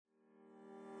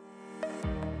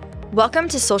Welcome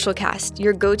to Socialcast,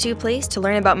 your go-to place to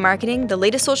learn about marketing, the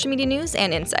latest social media news,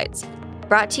 and insights.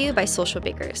 Brought to you by Social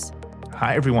Bakers.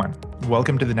 Hi, everyone.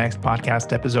 Welcome to the next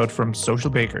podcast episode from Social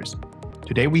Bakers.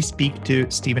 Today, we speak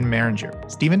to Steven Meringer.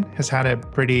 Steven has had a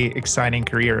pretty exciting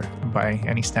career by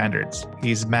any standards.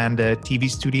 He's manned a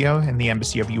TV studio in the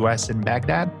Embassy of US in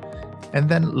Baghdad, and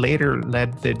then later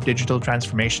led the digital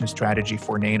transformation strategy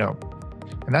for NATO.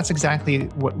 And that's exactly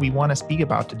what we want to speak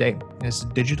about today, is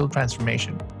digital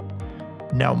transformation.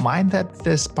 Now, mind that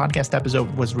this podcast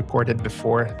episode was recorded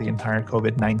before the entire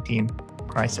COVID-19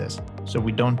 crisis, so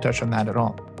we don't touch on that at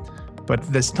all. But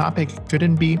this topic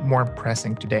couldn't be more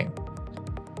pressing today.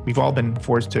 We've all been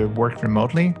forced to work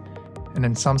remotely and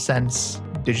in some sense,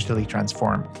 digitally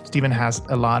transform. Steven has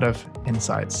a lot of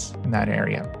insights in that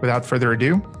area. Without further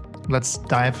ado, let's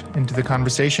dive into the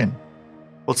conversation.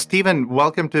 Well, Steven,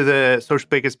 welcome to the Social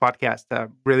Bakers podcast.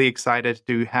 Really excited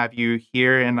to have you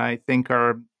here, and I think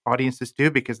our audiences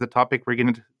too, because the topic we're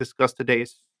going to discuss today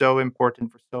is so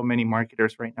important for so many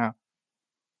marketers right now.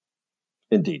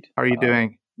 Indeed. How are you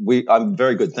doing? I'm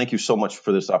very good. Thank you so much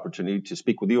for this opportunity to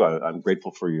speak with you. I'm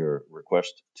grateful for your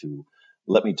request to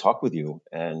let me talk with you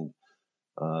and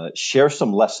share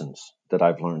some lessons that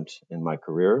I've learned in my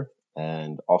career,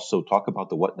 and also talk about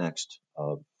the what next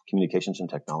of communications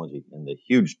and technology and the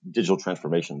huge digital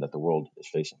transformation that the world is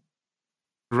facing.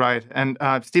 Right. And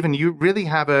Steven, you really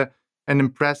have an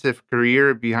impressive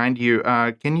career behind you.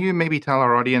 Can you maybe tell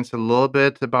our audience a little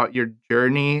bit about your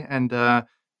journey and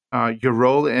your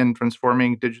role in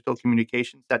transforming digital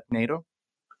communications at NATO?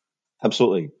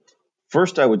 Absolutely.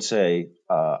 First, I would say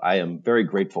I am very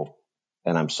grateful,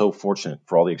 and I'm so fortunate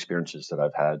for all the experiences that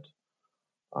I've had.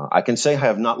 I can say I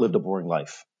have not lived a boring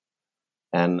life.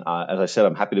 And as I said,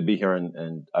 I'm happy to be here,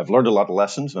 and I've learned a lot of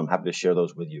lessons, and I'm happy to share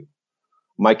those with you.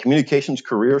 My communications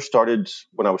career started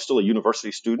when I was still a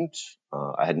university student.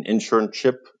 I had an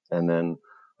internship, and then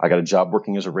I got a job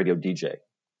working as a radio DJ.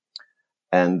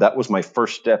 And that was my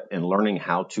first step in learning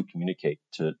how to communicate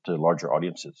to larger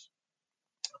audiences.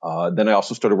 Then I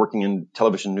also started working in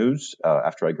television news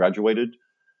after I graduated.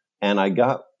 And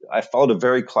I followed a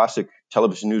very classic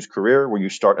television news career where you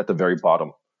start at the very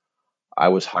bottom. I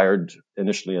was hired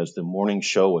initially as the morning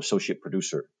show associate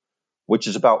producer, which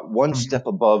is about one step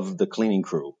above the cleaning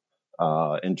crew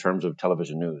in terms of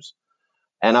television news.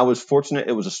 And I was fortunate.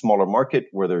 It was a smaller market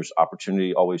where there's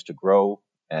opportunity always to grow.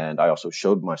 And I also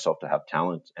showed myself to have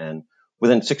talent. And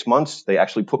within 6 months, they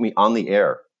actually put me on the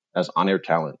air as on-air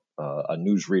talent, a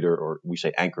newsreader, or we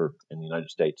say anchor in the United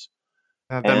States.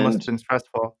 That must have been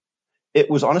stressful. It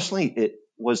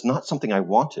was not something I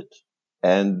wanted.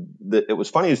 And it was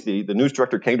funny is the news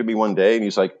director came to me one day and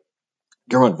he's like,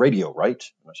 "You're on radio, right?"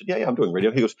 And I said, yeah, I'm doing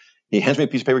radio. He hands me a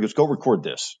piece of paper. He goes, "Go record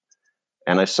this."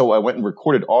 And so I went and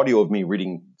recorded audio of me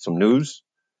reading some news.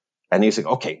 And he's like,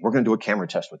 "Okay, we're going to do a camera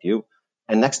test with you."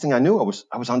 And next thing I knew, I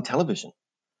was on television.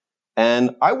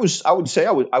 And I was told,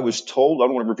 I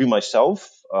don't want to review myself,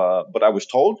 but I was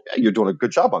told, "Yeah, you're doing a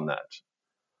good job on that."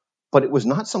 But it was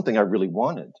not something I really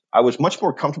wanted. I was much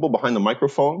more comfortable behind the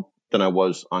microphone than I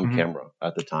was on camera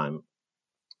at the time.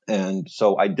 And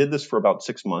so I did this for about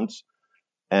 6 months.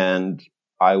 And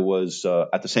I was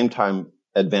at the same time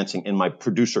advancing in my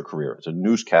producer career as a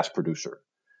newscast producer.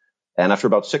 And after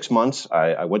about 6 months,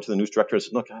 I went to the news director and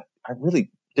said, "Look, I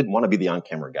really didn't want to be the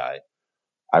on-camera guy.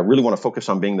 I really want to focus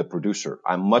on being the producer.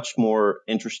 I'm much more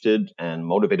interested and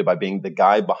motivated by being the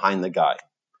guy behind the guy,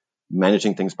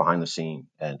 managing things behind the scene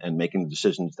and making the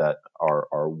decisions that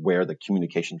are where the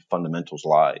communication fundamentals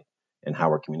lie and how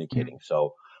we're communicating."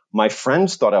 So my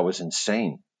friends thought I was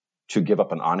insane to give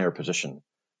up an on-air position,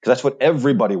 because that's what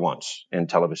everybody wants in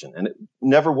television. And it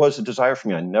never was a desire for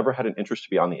me. I never had an interest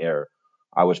to be on the air.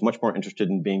 I was much more interested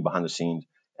in being behind the scenes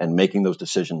and making those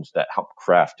decisions that help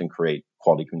craft and create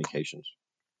quality communications.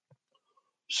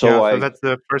 So that's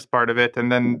the first part of it.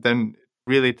 And then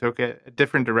really took a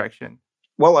different direction.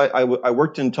 Well, I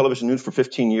worked in television news for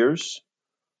 15 years.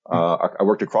 I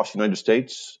worked across the United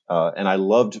States, and I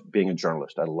loved being a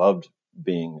journalist. I loved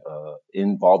being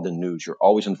involved in news. You're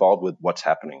always involved with what's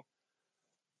happening.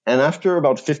 And after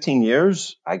about 15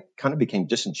 years, I kind of became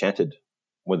disenchanted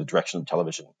with the direction of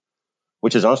television,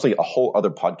 which is honestly a whole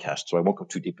other podcast, so I won't go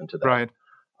too deep into that. Right.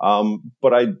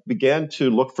 But I began to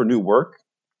look for new work,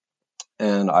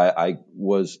 and I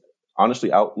was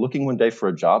honestly out looking one day for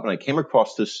a job, and I came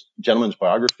across this gentleman's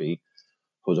biography,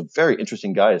 who was a very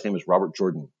interesting guy. His name is Robert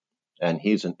Jordan, and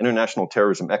he's an international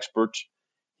terrorism expert.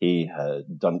 He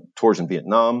had done tours in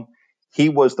Vietnam. He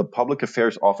was the public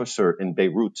affairs officer in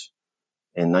Beirut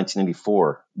in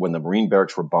 1984 when the Marine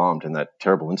barracks were bombed in that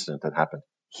terrible incident that happened.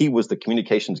 He was the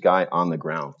communications guy on the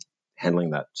ground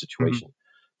handling that situation.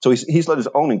 So he's led his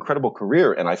own incredible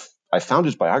career. And I found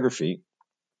his biography,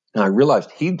 and I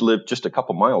realized he'd lived just a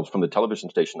couple miles from the television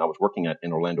station I was working at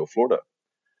in Orlando, Florida.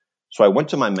 So I went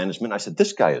to my management. I said,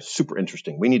 this guy is super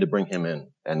interesting. We need to bring him in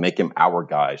and make him our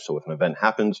guy. So if an event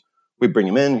happens, we bring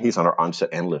him in. He's on our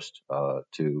on-set analyst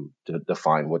to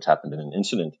define what's happened in an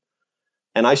incident.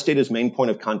 And I stayed his main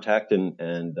point of contact,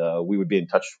 and we would be in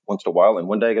touch once in a while. And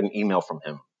one day I got an email from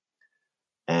him.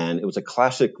 And it was a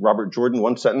classic Robert Jordan,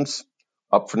 one sentence,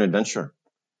 up for an adventure.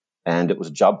 And it was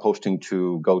a job posting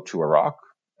to go to Iraq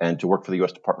and to work for the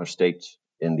U.S. Department of State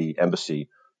in the embassy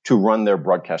to run their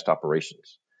broadcast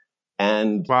operations.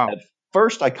 And At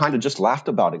first, I kind of just laughed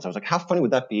about it. I was like, how funny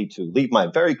would that be to leave my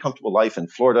very comfortable life in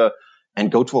Florida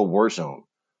and go to a war zone?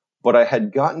 But I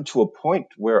had gotten to a point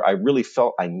where I really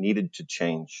felt I needed to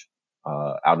change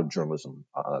out of journalism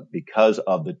because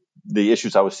of the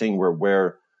issues I was seeing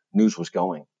where news was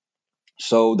going.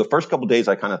 So the first couple of days,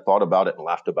 I kind of thought about it and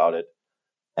laughed about it.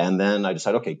 And then I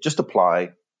decided, okay, just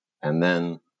apply. And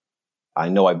then I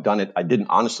know I've done it. I didn't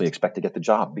honestly expect to get the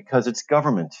job because it's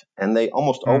government, and they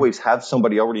almost always have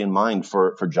somebody already in mind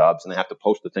for jobs, and they have to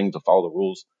post the things to follow the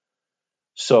rules.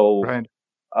 So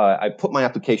I put my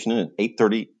application in at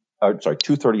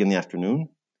 2:30 in the afternoon.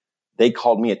 They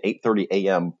called me at 8:30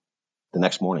 a.m. the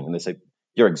next morning, and they said,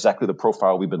 you're exactly the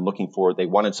profile we've been looking for. They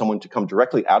wanted someone to come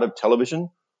directly out of television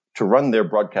to run their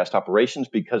broadcast operations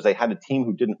because they had a team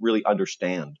who didn't really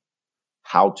understand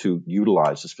how to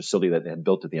utilize this facility that they had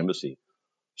built at the embassy.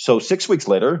 So 6 weeks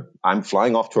later, I'm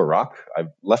flying off to Iraq. I've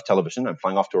left television. I'm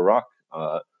flying off to Iraq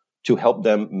to help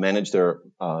them manage their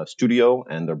studio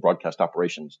and their broadcast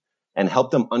operations and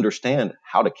help them understand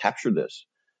how to capture this.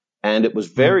 And it was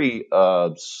very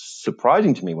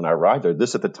surprising to me when I arrived there.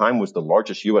 This at the time was the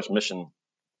largest U.S. mission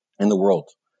in the world.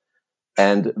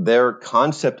 And their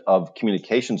concept of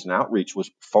communications and outreach was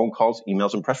phone calls,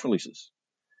 emails, and press releases.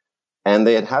 And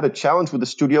they had a challenge with the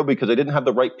studio because they didn't have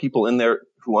the right people in there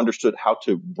who understood how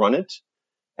to run it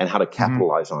and how to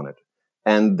capitalize on it.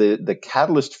 And the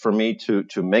catalyst for me to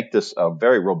make this a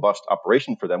very robust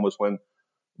operation for them was when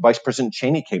Vice President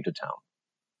Cheney came to town.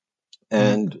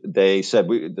 And they said,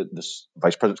 this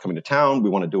vice president's coming to town. We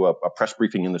want to do a press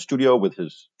briefing in the studio with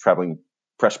his traveling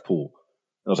press pool.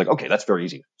 And I was like, okay, that's very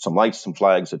easy. Some lights, some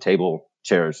flags, a table,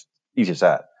 chairs, easy as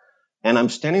that. And I'm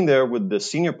standing there with the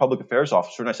senior public affairs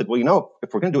officer. And I said, well,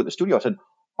 if we're going to do it in the studio, I said,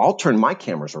 I'll turn my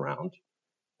cameras around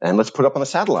and let's put up on a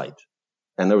satellite.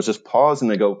 And there was this pause,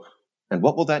 and they go, and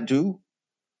what will that do?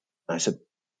 And I said,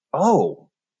 oh,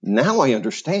 now I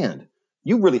understand.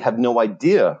 You really have no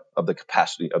idea of the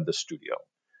capacity of the studio.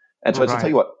 And so I said, tell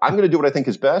you what, I'm going to do what I think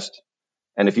is best.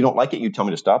 And if you don't like it, you tell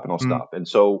me to stop and I'll stop. And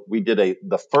so we did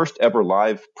the first ever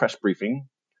live press briefing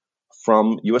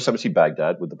from U.S. Embassy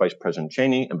Baghdad with the Vice President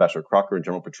Cheney, Ambassador Crocker, and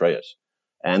General Petraeus.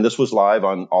 And this was live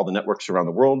on all the networks around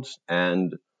the world.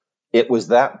 And it was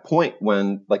that point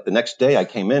when, like, the next day I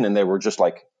came in and they were just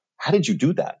like, how did you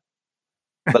do that?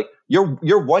 Like,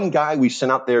 you're one guy we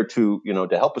sent out there to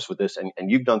help us with this, and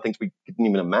you've done things we didn't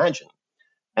even imagine.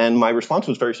 And my response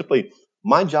was very simply,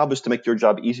 my job is to make your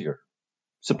job easier.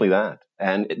 Simply that.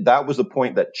 And that was the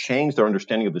point that changed their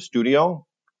understanding of the studio.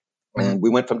 And we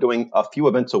went from doing a few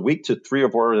events a week to 3 or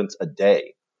 4 events a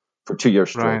day for 2 years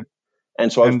straight. Right.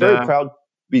 And so I was very proud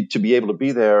to be able to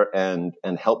be there and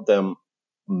help them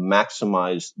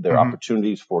maximize their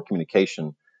opportunities for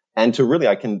communication. And to really,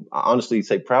 I can honestly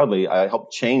say proudly, I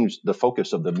helped change the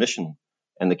focus of the mission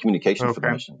and the communication for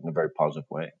the mission in a very positive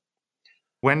way.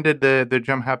 When did the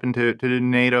jump happen to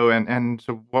NATO? And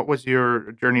so what was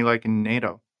your journey like in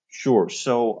NATO? Sure.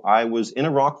 So I was in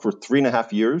Iraq for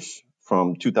 3.5 years,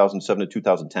 from 2007 to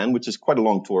 2010, which is quite a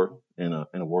long tour in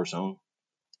a war zone.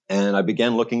 And I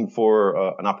began looking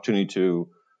for an opportunity to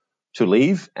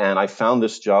leave, and I found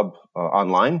this job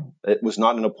online. It was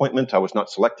not an appointment. I was not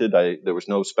selected. There was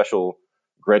no special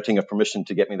granting of permission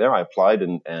to get me there. I applied,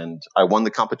 and I won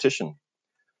the competition.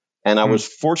 And I was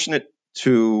fortunate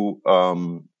to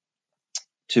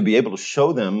be able to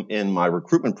show them in my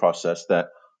recruitment process that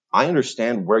I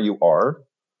understand where you are,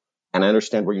 and I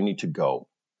understand where you need to go.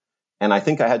 And I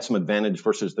think I had some advantage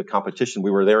versus the competition.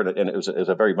 We were there, and it was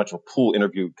a very much a pool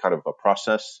interview kind of a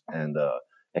process, and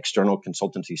external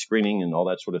consultancy screening and all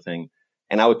that sort of thing.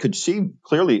 And I could see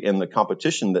clearly in the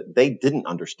competition that they didn't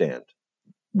understand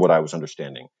what I was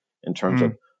understanding in terms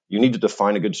of you need to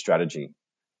define a good strategy,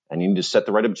 and you need to set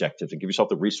the right objectives and give yourself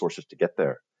the resources to get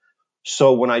there.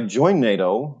 So when I joined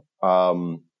NATO,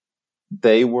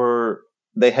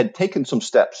 they had taken some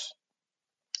steps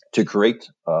to create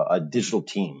a digital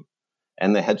team.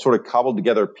 And they had sort of cobbled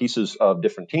together pieces of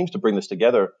different teams to bring this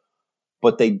together,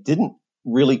 but they didn't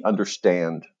really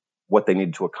understand what they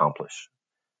needed to accomplish.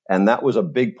 And that was a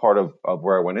big part of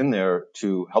where I went in there,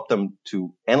 to help them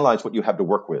to analyze what you have to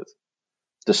work with,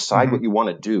 decide what you want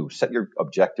to do, set your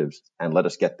objectives, and let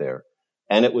us get there.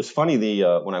 And it was funny,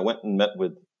 when I went and met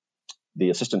with the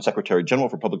Assistant Secretary General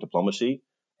for Public Diplomacy,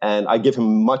 and I give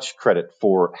him much credit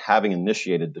for having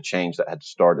initiated the change that had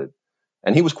started.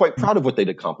 And he was quite proud of what they'd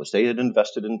accomplished. They had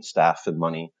invested in staff and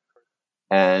money.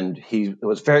 And he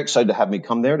was very excited to have me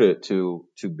come there to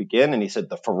begin. And he said,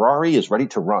 the Ferrari is ready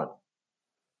to run.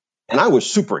 And I was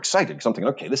super excited because I'm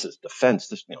thinking, okay, this is defense,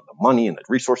 the money and the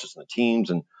resources and the teams.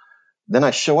 And then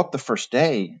I show up the first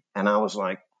day and I was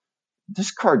like,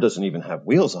 this car doesn't even have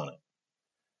wheels on it.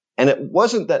 And it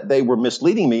wasn't that they were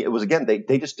misleading me. It was, again,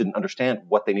 they just didn't understand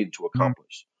what they needed to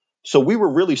accomplish. So we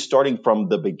were really starting from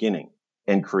the beginning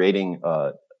and creating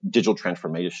digital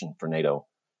transformation for NATO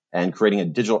and creating a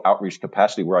digital outreach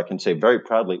capacity where I can say very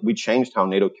proudly, we changed how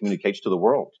NATO communicates to the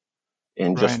world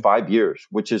in just 5 years,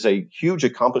 which is a huge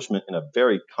accomplishment in a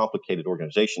very complicated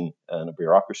organization and a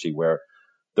bureaucracy where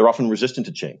they're often resistant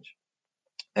to change.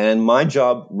 And my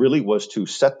job really was to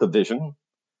set the vision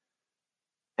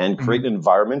and create an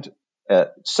environment,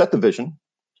 set the vision,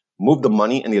 move the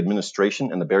money and the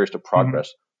administration and the barriers to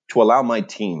progress to allow my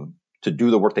team to do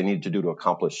the work they needed to do to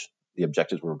accomplish the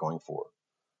objectives we were going for.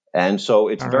 And so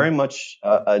it's very much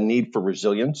a need for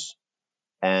resilience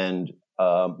and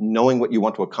knowing what you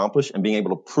want to accomplish and being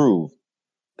able to prove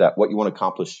that what you want to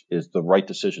accomplish is the right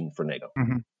decision for NATO.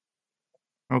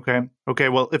 Okay.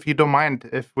 Well, if you don't mind,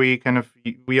 if we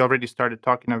we already started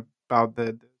talking about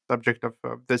the subject of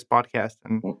this podcast,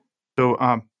 and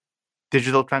so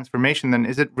digital transformation, then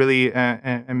is it really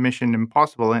a mission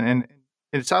impossible? And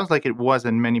it sounds like it was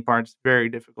in many parts very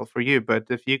difficult for you, but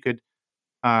if you could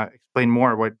explain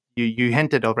more, what you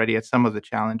hinted already at some of the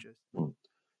challenges,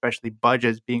 especially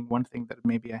budgets being one thing that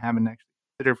maybe I haven't actually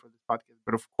considered for this podcast,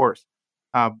 but of course,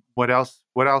 what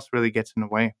else really gets in the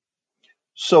way?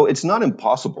 So it's not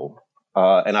impossible,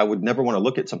 and I would never want to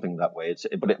look at something that way.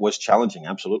 But it was challenging,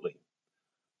 absolutely.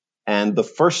 And the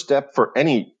first step for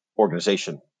any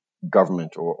organization,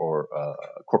 government, or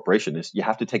corporation is you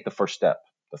have to take the first step.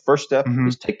 The first step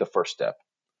is take the first step.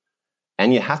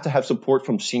 And you have to have support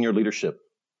from senior leadership.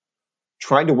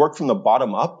 Trying to work from the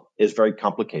bottom up is very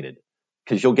complicated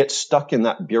because you'll get stuck in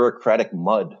that bureaucratic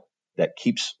mud that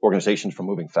keeps organizations from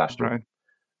moving faster. Right.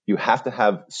 You have to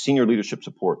have senior leadership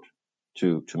support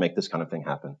to make this kind of thing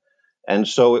happen. And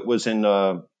so it was and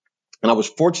I was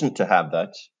fortunate to have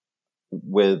that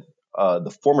with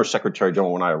the former Secretary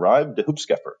General when I arrived, De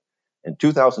Hoopscheffer. In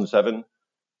 2007,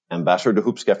 Ambassador De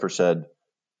Hoopscheffer said,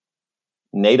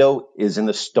 NATO is in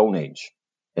the Stone Age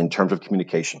in terms of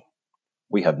communication.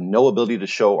 We have no ability to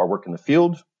show our work in the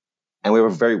field, and we have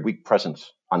a very weak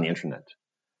presence on the internet.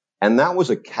 And that was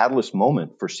a catalyst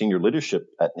moment for senior leadership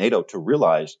at NATO to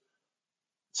realize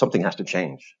something has to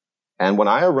change. And when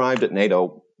I arrived at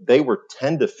NATO, they were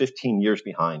 10 to 15 years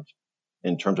behind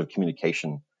in terms of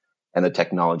communication and the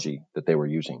technology that they were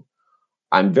using.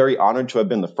 I'm very honored to have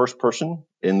been the first person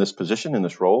in this position, in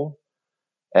this role.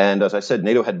 And as I said,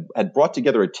 NATO had brought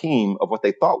together a team of what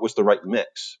they thought was the right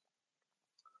mix.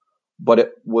 But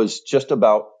it was just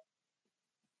about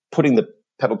putting the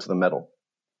pedal to the metal,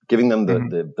 giving them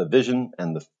the vision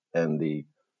and the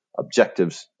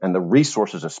objectives and the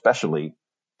resources, especially,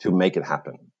 to make it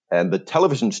happen. And the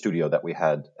television studio that we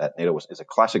had at NATO is a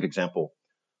classic example.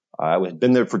 I had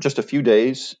been there for just a few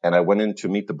days, and I went in to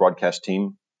meet the broadcast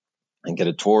team and get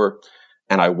a tour.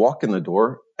 And I walk in the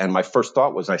door, and my first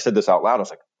thought was, and I said this out loud, I was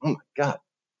like, oh my God,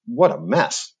 what a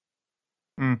mess.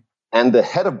 And the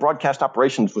head of broadcast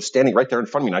operations was standing right there in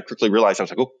front of me. And I quickly realized, I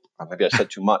was like, oh, maybe I said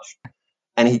too much.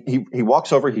 And he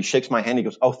walks over, he shakes my hand, he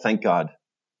goes, oh, thank God,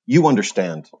 you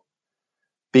understand.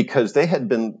 Because they had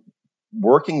been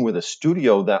working with a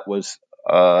studio that was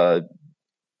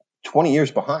 20 years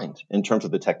behind in terms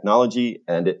of the technology,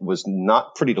 and it was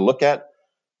not pretty to look at,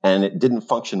 and it didn't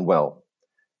function well.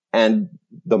 And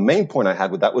the main point I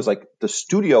had with that was like the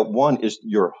studio, one, is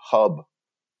your hub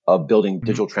of building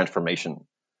digital transformation.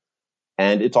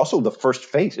 And it's also the first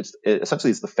face. It's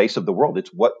the face of the world.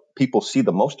 It's what people see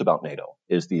the most about NATO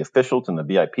is the officials and the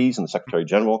VIPs and the Secretary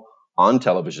General on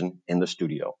television in the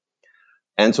studio.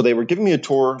 And so they were giving me a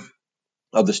tour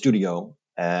of the studio,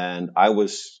 and I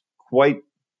was quite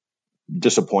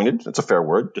disappointed. That's a fair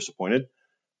word, disappointed.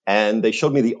 And they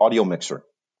showed me the audio mixer.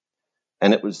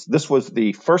 And this was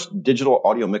the first digital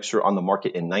audio mixer on the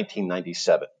market in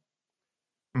 1997.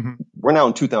 We're now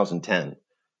in 2010.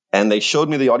 And they showed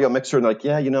me the audio mixer and like,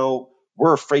 yeah,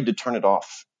 we're afraid to turn it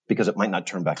off because it might not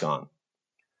turn back on.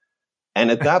 And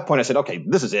at that point I said, okay,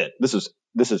 this is it. This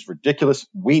is ridiculous.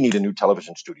 We need a new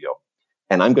television studio.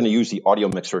 and I'm going to use the audio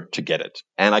mixer to get it.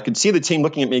 And I could see the team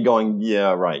looking at me going,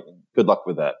 yeah, right. Good luck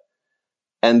with that.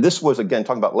 And this was, again,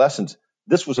 talking about lessons.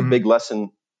 This was a big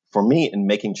lesson for me in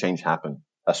making change happen,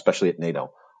 especially at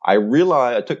NATO. I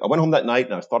realized, I went home that night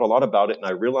and I thought a lot about it. And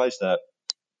I realized that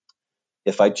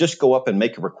if I just go up and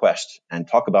make a request and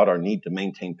talk about our need to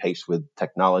maintain pace with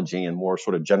technology and more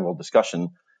sort of general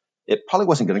discussion, it probably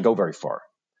wasn't going to go very far.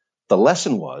 The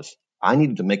lesson was I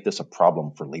needed to make this a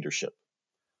problem for leadership.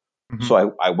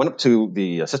 So I went up to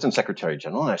the Assistant Secretary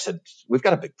General and I said, we've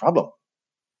got a big problem.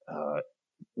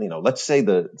 Let's say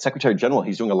the Secretary General,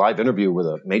 he's doing a live interview with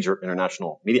a major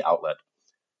international media outlet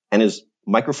and his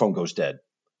microphone goes dead.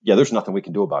 Yeah, there's nothing we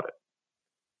can do about it.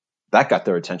 That got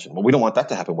their attention. Well, we don't want that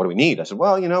to happen. What do we need? I said,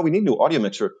 well, we need a new audio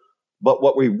mixer. But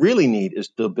what we really need is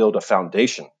to build a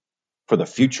foundation for the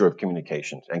future of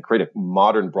communications and create a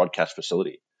modern broadcast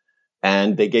facility.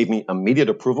 And they gave me immediate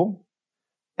approval.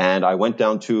 And I went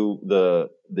down to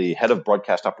the head of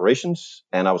broadcast operations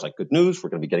and I was like, good news.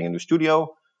 We're going to be getting a new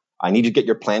studio. I need to get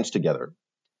your plans together.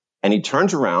 And he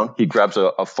turns around, he grabs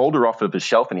a folder off of his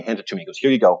shelf and he hands it to me. He goes, here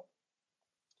you go.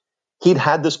 He'd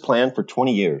had this plan for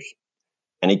 20 years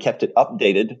and he kept it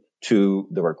updated to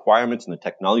the requirements and the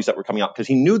technologies that were coming out because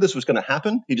he knew this was going to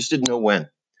happen. He just didn't know when.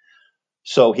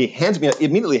 So he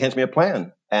immediately hands me a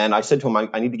plan. And I said to him,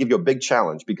 I need to give you a big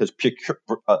challenge because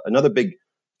another big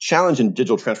challenge in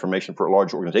digital transformation for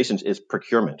large organizations is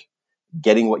procurement,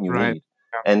 getting what you need.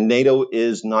 And NATO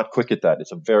is not quick at that.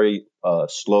 It's a very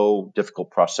slow,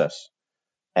 difficult process.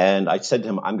 And I said to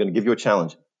him, I'm going to give you a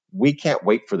challenge. We can't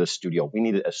wait for this studio. We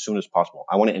need it as soon as possible.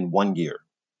 I want it in 1 year.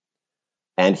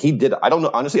 And he did. I don't know.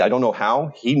 Honestly, I don't know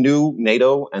how. He knew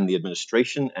NATO and the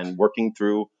administration and working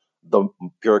through the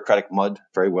bureaucratic mud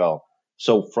very well.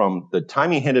 So from the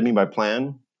time he handed me my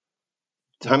plan,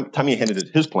 time he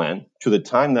handed his plan to the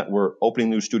time that we're opening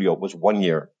the new studio was 1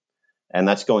 year. And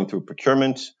that's going through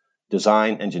procurement,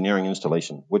 design, engineering,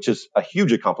 installation, which is a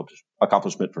huge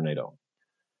accomplishment for NATO.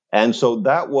 And so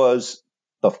that was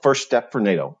the first step for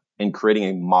NATO in creating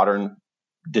a modern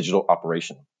digital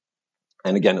operation.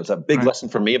 And again, it's a big lesson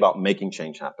for me about making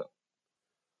change happen.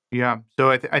 Yeah. So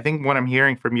I think what I'm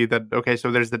hearing from you that, okay,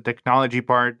 so there's the technology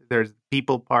part, there's the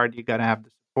people part, you got to have the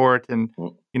support. And,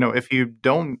 if you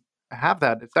don't have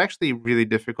that, it's actually really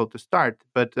difficult to start.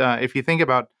 But if you think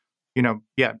about,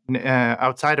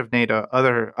 outside of NATO,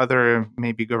 other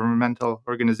maybe governmental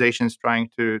organizations trying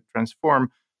to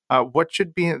transform, what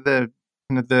should be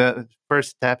the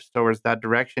first steps towards that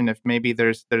direction if maybe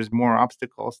there's more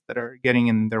obstacles that are getting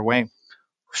in their way?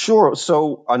 Sure.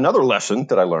 So another lesson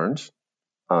that I learned,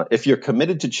 if you're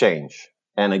committed to change,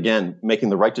 and again, making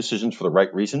the right decisions for the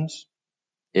right reasons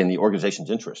in the organization's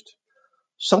interest,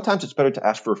 sometimes it's better to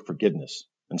ask for forgiveness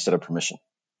instead of permission.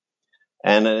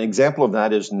 And an example of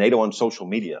that is NATO on social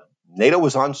media. NATO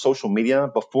was on social media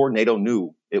before NATO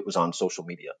knew it was on social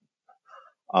media.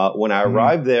 When I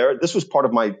arrived there, this was part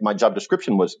of my job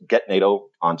description was get NATO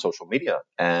on social media.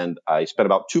 And I spent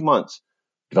about 2 months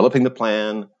developing the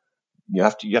plan. You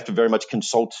have to very much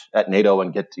consult at NATO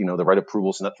and get, the right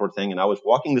approvals and that sort of thing. And I was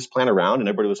walking this plan around and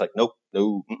everybody was like, nope,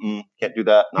 no, can't do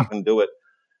that. Not going to do it.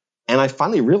 And I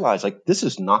finally realized this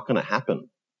is not going to happen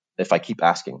if I keep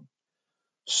asking.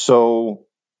 So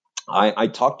I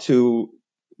talked to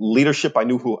leadership I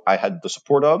knew who I had the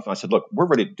support of. And I said, look, we're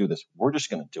ready to do this. We're just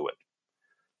going to do it.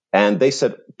 And they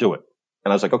said, do it.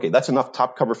 And I was like, okay, that's enough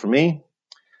top cover for me.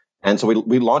 And so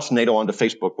we launched NATO onto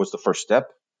Facebook was the first step.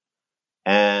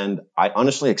 And I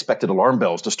honestly expected alarm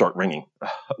bells to start ringing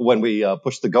when we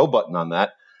pushed the go button on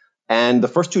that. And the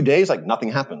first 2 days,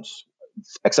 nothing happens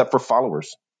except for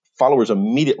followers. Followers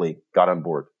immediately got on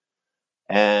board.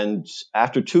 And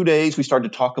after 2 days, we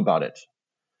started to talk about it.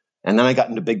 And then I got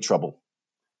into big trouble.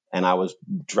 And I was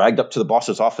dragged up to the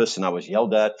boss's office and I was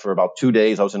yelled at for about 2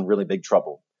 days. I was in really big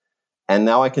trouble. And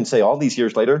now I can say all these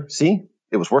years later, see,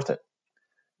 it was worth it.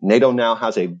 NATO now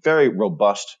has a very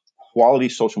robust quality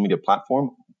social media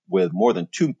platform with more than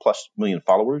 2+ million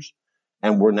followers.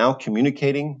 And we're now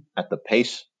communicating at the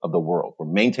pace of the world.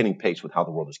 We're maintaining pace with how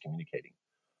the world is communicating.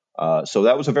 So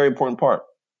that was a very important part.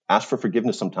 Ask for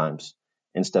forgiveness sometimes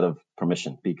instead of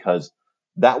permission, because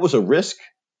that was a risk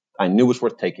I knew was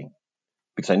worth taking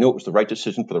because I knew it was the right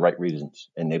decision for the right reasons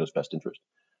in NATO's best interest.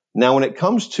 Now, when it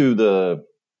comes to the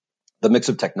mix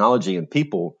of technology and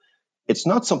people, it's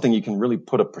not something you can really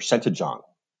put a percentage on.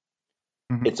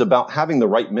 It's about having the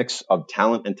right mix of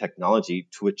talent and technology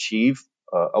to achieve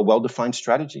a well-defined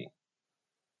strategy.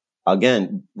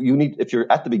 Again, if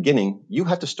you're at the beginning, you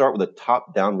have to start with a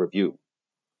top-down review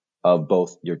of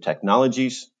both your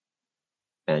technologies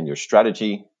and your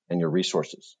strategy and your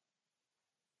resources.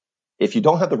 If you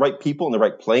don't have the right people in the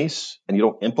right place and you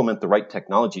don't implement the right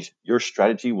technologies, your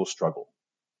strategy will struggle.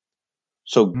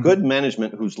 So good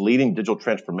management who's leading digital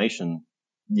transformation,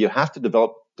 you have to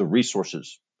develop the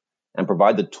resources and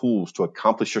provide the tools to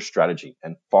accomplish your strategy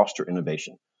and foster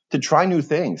innovation, to try new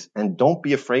things, and don't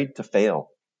be afraid to fail.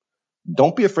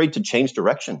 Don't be afraid to change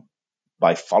direction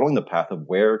by following the path of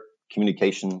where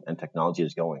communication and technology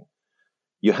is going.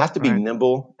 You have to be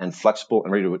nimble and flexible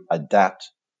and ready to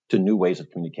adapt to new ways of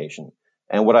communication.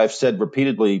 And what I've said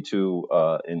repeatedly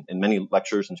in many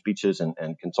lectures and speeches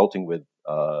and consulting with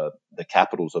the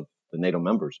capitals of the NATO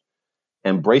members,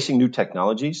 embracing new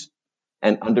technologies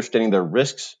and understanding their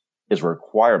risks is a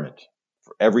requirement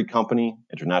for every company,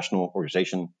 international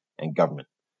organization, and government.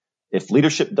 If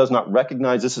leadership does not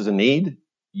recognize this as a need,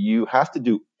 you have to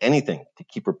do anything to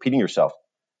keep repeating yourself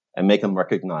and make them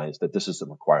recognize that this is a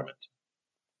requirement.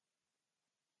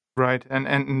 Right.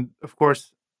 And of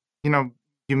course,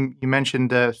 you mentioned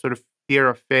the sort of fear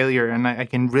of failure, and I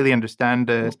can really understand,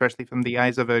 especially from the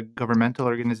eyes of a governmental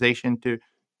organization, to,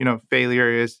 failure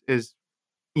is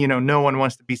no one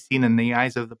wants to be seen in the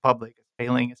eyes of the public as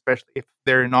failing, especially if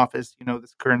they're in office,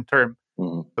 this current term.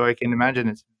 Mm-hmm. So I can imagine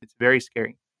it's very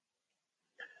scary.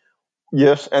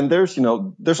 Yes, and there's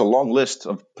a long list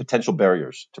of potential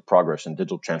barriers to progress in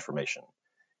digital transformation.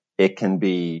 It can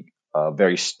be a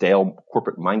very stale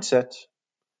corporate mindset.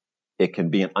 It can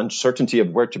be an uncertainty of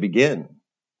where to begin.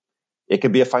 It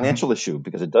can be a financial issue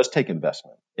because it does take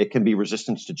investment. It can be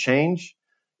resistance to change.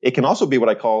 It can also be what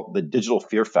I call the digital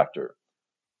fear factor,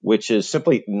 which is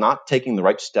simply not taking the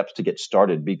right steps to get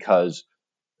started because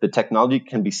the technology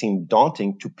can be seen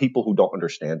daunting to people who don't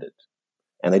understand it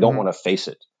and they don't want to face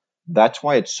it. That's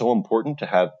why it's so important to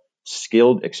have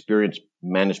skilled, experienced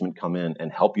management come in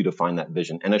and help you define that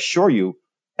vision and assure you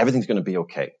everything's going to be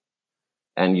okay.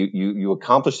 And you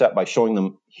accomplish that by showing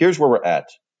them, here's where we're at,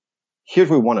 here's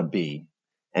where we want to be,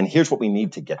 and here's what we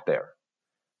need to get there.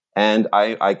 And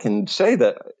I can say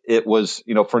that it was,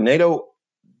 for NATO,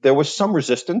 there was some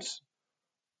resistance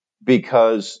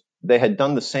because they had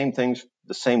done the same things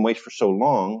the same way for so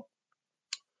long.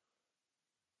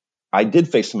 I did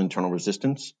face some internal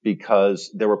resistance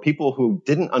because there were people who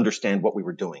didn't understand what we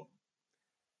were doing.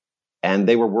 And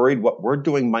they were worried what we're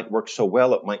doing might work so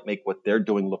well, it might make what they're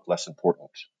doing look less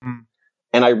important.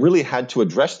 And I really had to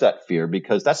address that fear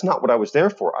because that's not what I was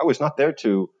there for. I was not there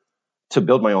to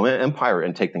build my own empire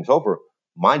and take things over.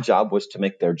 My job was to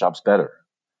make their jobs better.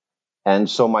 And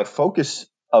so my focus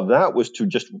of that was to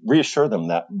just reassure them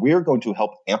that we're going to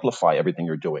help amplify everything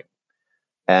you're doing.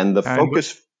 And the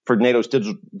focus for NATO's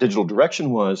digital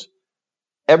direction was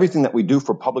everything that we do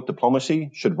for public diplomacy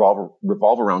should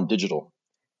revolve around digital.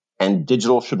 And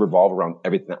digital should revolve around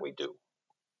everything that we do.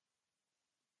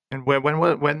 And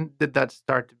when did that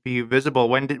start to be visible?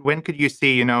 When could you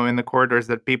see, in the corridors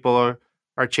that people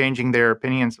are changing their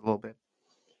opinions a little bit?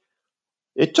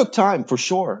 It took time for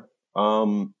sure.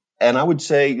 And I would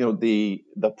say,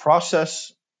 the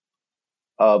process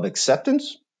of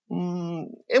acceptance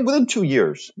within 2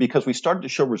 years, because we started to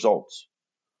show results.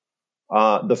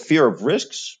 The fear of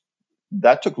risks,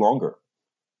 that took longer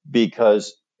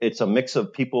because it's a mix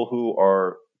of people who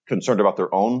are concerned about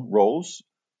their own roles,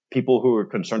 people who are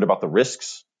concerned about the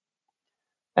risks.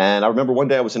 And I remember one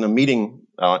day I was in a meeting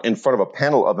in front of a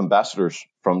panel of ambassadors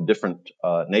from different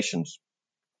nations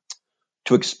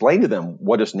to explain to them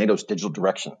what is NATO's digital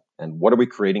direction and what are we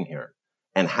creating here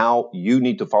and how you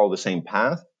need to follow the same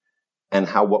path and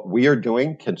how what we are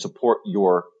doing can support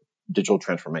your digital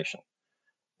transformation.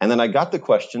 And then I got the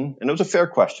question, and it was a fair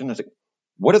question. I said,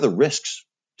 what are the risks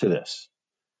to this?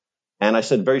 And I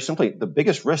said very simply, the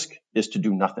biggest risk is to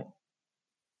do nothing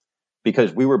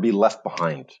because we will be left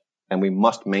behind and we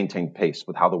must maintain pace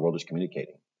with how the world is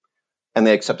communicating. And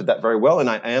they accepted that very well. And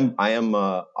I am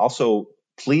also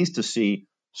pleased to see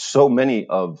so many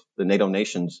of the NATO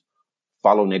nations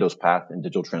follow NATO's path in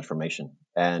digital transformation.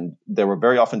 And there were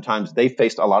very often times they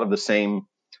faced a lot of the same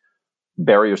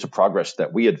barriers to progress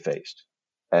that we had faced.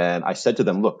 And I said to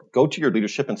them, look, go to your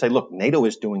leadership and say, look, NATO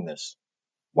is doing this.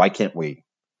 Why can't we?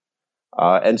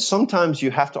 And sometimes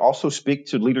you have to also speak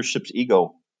to leadership's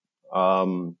ego.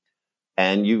 And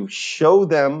you show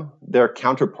them their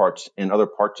counterparts in other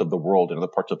parts of the world, in other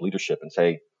parts of leadership, and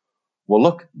say, well,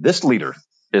 look, this leader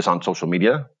is on social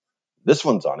media. This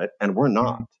one's on it, and we're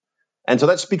not. And so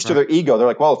that speaks to their ego. They're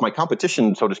like, well, if my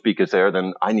competition, so to speak, is there,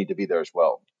 then I need to be there as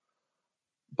well.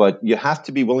 But you have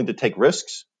to be willing to take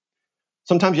risks.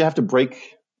 Sometimes you have to break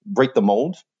the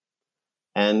mold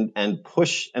and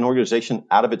push an organization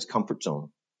out of its comfort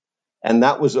zone. And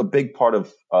that was a big part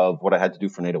of what I had to do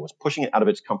for NATO, was pushing it out of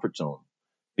its comfort zone,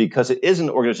 because it is an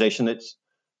organization that's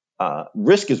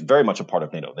risk is very much a part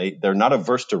of NATO. They're not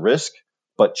averse to risk,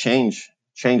 but change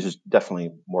is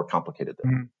definitely more complicated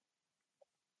there. Mhm.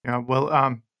 Yeah,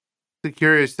 well, so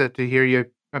curious to hear your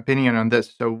opinion on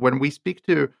this. So when we speak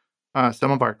to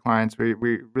some of our clients, we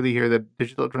really hear that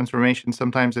digital transformation,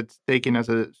 sometimes it's taken as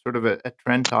a sort of a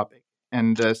trend topic,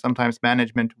 and sometimes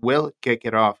management will kick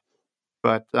it off,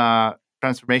 but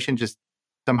transformation just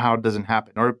somehow doesn't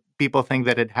happen, or people think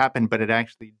that it happened, but it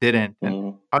actually didn't. And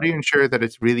Mhm. how do you ensure that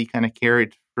it's really kind of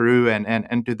carried through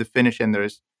and to the finish, and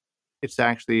it's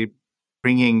actually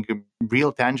bringing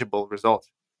real tangible results?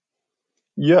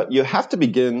 Yeah, you have to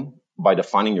begin by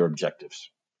defining your objectives.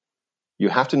 You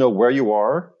have to know where you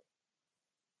are.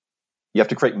 You have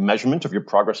to create measurement of your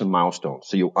progress and milestones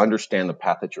so you understand the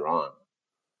path that you're on.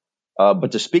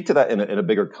 But to speak to that in a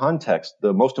bigger context,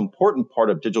 the most important part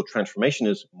of digital transformation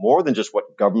is more than just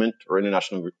what government or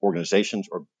international organizations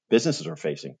or businesses are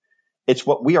facing. It's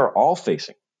what we are all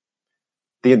facing.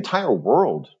 The entire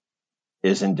world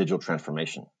is in digital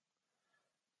transformation.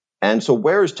 And so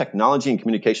where is technology and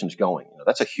communications going?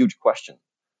 That's a huge question.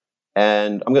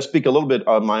 And I'm going to speak a little bit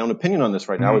of my own opinion on this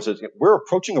right now. Is that we're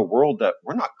approaching a world that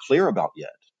we're not clear about yet.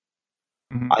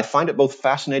 Mhm. I find it both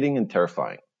fascinating and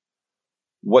terrifying.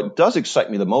 What does excite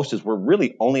me the most is we're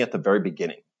really only at the very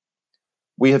beginning.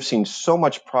 We have seen so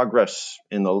much progress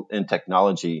in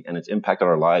technology and its impact on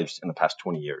our lives in the past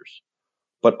 20 years.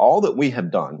 But all that we have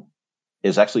done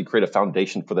is actually create a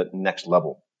foundation for the next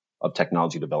level of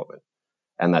technology development.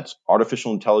 And that's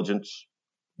artificial intelligence,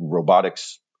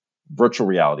 robotics, virtual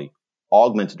reality,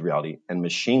 augmented reality, and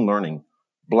machine learning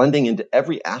blending into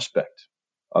every aspect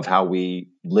of how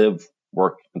we live,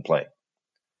 work, and play.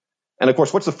 And of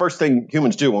course, what's the first thing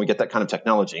humans do when we get that kind of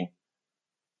technology?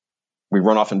 We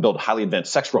run off and build highly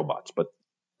advanced sex robots, but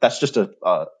that's just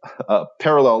a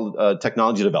parallel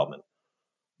technology development.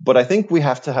 But I think we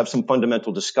have to have some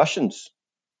fundamental discussions.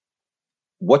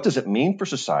 What does it mean for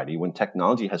society when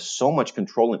technology has so much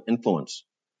control and influence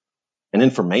and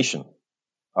information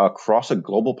across a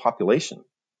global population?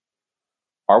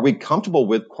 Are we comfortable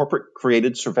with corporate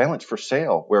created surveillance for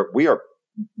sale, where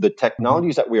the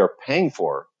technologies that we are paying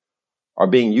for are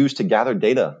being used to gather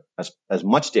data, as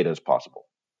much data as possible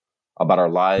about our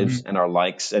lives and our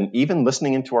likes, and even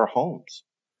listening into our homes?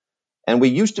 And we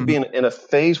used to be in a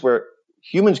phase where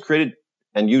humans created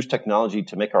and used technology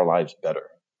to make our lives better.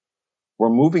 We're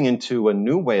moving into a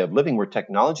new way of living where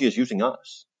technology is using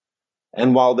us.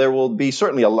 And while there will be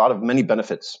certainly a lot of many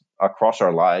benefits across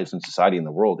our lives and society and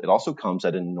the world, it also comes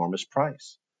at an enormous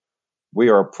price. We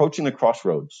are approaching the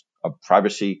crossroads of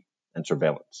privacy and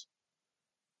surveillance.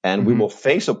 And we will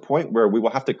face a point where we will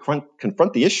have to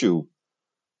confront the issue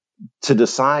to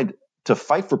decide to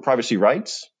fight for privacy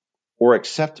rights or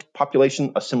accept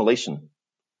population assimilation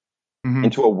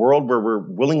into a world where we're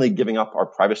willingly giving up our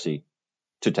privacy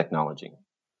to technology.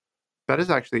 That is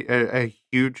actually a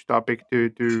huge topic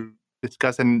to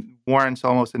discuss and warrants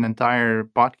almost an entire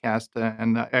podcast.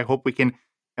 And I hope we can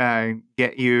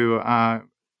get you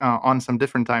on some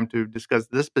different time to discuss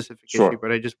this specific issue.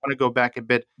 But I just want to go back a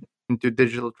bit into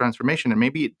digital transformation, and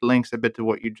maybe it links a bit to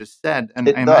what you just said. And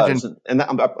it I does. imagine, And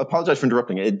I apologize for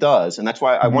interrupting. It does. And that's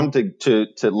why I wanted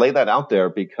to lay that out there,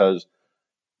 because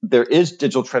there is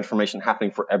digital transformation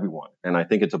happening for everyone. And I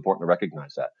think it's important to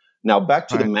recognize that. Now, back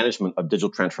to the management of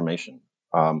digital transformation.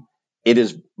 It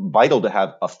is vital to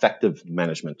have effective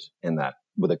management in that,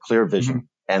 with a clear vision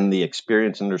and the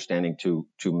experience and understanding to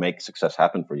make success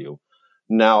happen for you.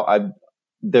 Now,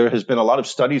 there has been a lot of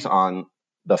studies on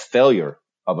the failure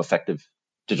of effective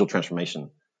digital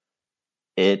transformation.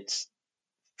 It's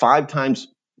failure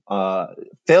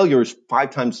is 5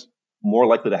 times more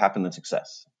likely to happen than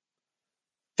success.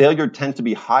 Failure tends to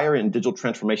be higher in digital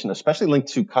transformation, especially linked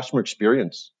to customer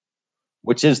experience,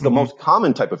 which is the most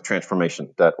common type of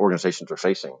transformation that organizations are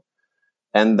facing.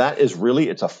 And that is really,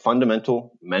 it's a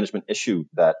fundamental management issue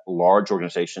that large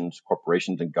organizations,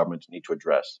 corporations, and governments need to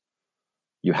address.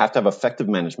 You have to have effective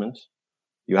management.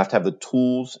 You have to have the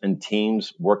tools and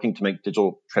teams working to make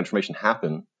digital transformation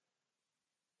happen,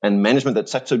 and management that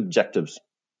sets objectives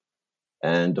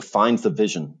and defines the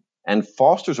vision and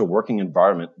fosters a working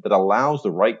environment that allows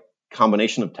the right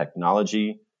combination of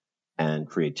technology and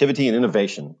creativity and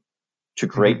innovation to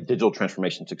create digital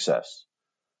transformation success.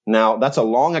 Now, that's a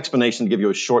long explanation to give you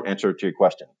a short answer to your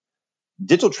question.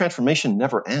 Digital transformation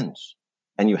never ends,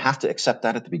 and you have to accept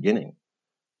that at the beginning.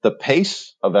 The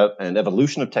pace of an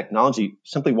evolution of technology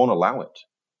simply won't allow it.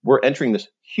 We're entering this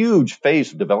huge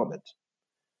phase of development.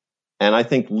 And I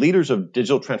think leaders of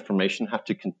digital transformation have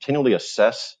to continually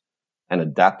assess and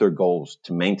adapt their goals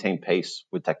to maintain pace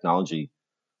with technology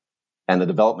and the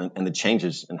development and the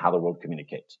changes in how the world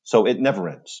communicates. So it never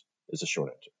ends. is the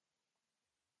short answer.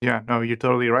 Yeah, no, you're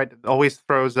totally right. It always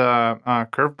throws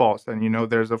curveballs, and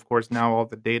there's of course now all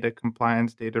the data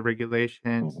compliance, data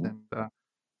regulations, Mm-hmm.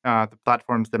 and the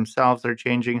platforms themselves are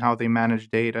changing how they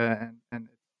manage data, and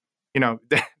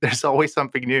there's always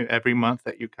something new every month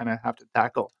that you kind of have to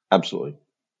tackle. Absolutely.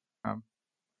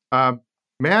 Um,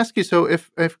 may I ask you? So, if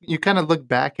you kind of look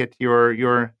back at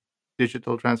your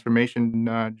digital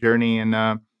transformation journey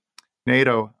in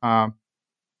NATO,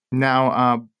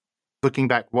 now looking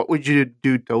back, what would you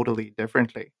do totally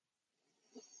differently?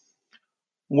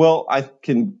 Well, I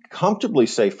can comfortably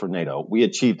say for NATO, we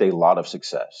achieved a lot of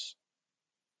success.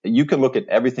 You can look at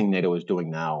everything NATO is doing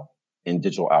now in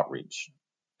digital outreach,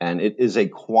 and it is a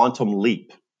quantum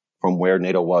leap from where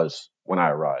NATO was when I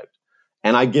arrived.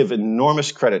 And I give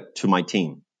enormous credit to my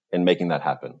team in making that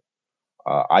happen.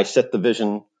 I set the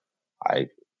vision. I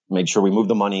made sure we moved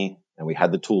the money and we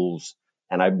had the tools,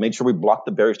 and I made sure we blocked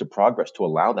the barriers to progress to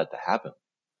allow that to happen.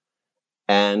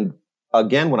 And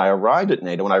again, when I arrived at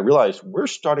NATO and I realized we're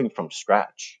starting from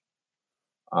scratch,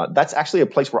 that's actually a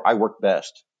place where I work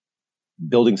best,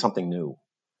 building something new.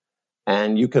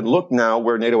 And you can look now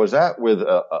where NATO is at with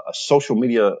a social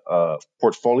media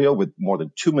portfolio with more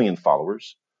than 2 million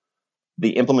followers,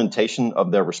 the implementation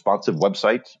of their responsive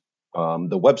website.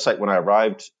 The website when I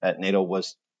arrived at NATO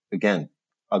was, again,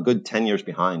 a good 10 years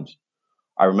behind.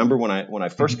 I remember when I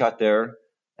first got there,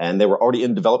 and they were already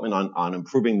in development on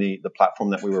improving the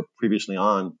platform that we were previously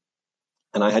on.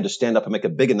 And I had to stand up and make a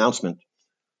big announcement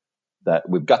that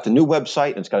we've got the new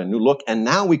website and it's got a new look. And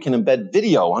now we can embed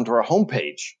video onto our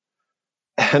homepage.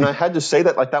 And I had to say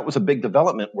that like that was a big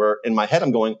development, where in my head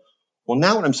I'm going, well,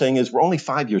 now what I'm saying is we're only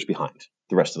 5 years behind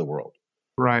the rest of the world.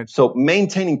 Right. So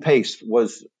maintaining pace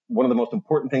was one of the most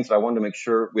important things that I wanted to make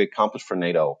sure we accomplished for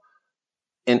NATO.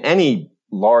 In any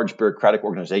large bureaucratic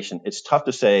organization, it's tough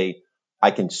to say,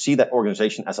 I can see that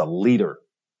organization as a leader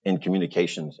in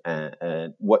communications. And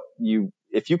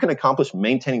if you can accomplish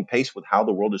maintaining pace with how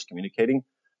the world is communicating,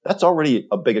 that's already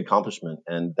a big accomplishment.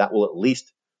 And that will at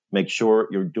least make sure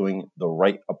you're doing the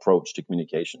right approach to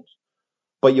communications.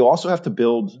 But you also have to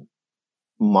build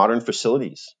modern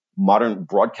facilities, modern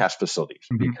broadcast facilities,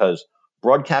 because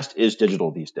broadcast is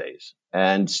digital these days.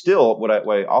 And still, what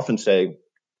I often say,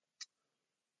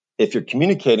 if you're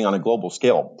communicating on a global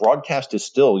scale, broadcast is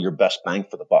still your best bang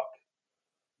for the buck.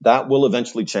 That will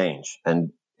eventually change,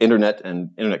 and internet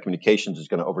communications is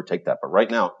going to overtake that. But right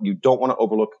now, you don't want to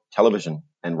overlook television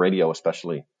and radio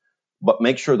especially, but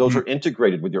make sure those are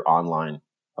integrated with your online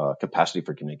capacity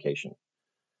for communication.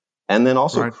 And then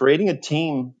also creating a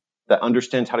team that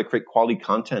understands how to create quality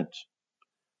content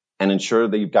and ensure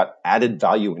that you've got added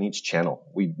value in each channel.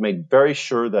 We've made very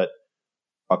sure that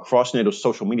across NATO's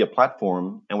social media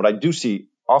platform, and what I do see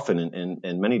often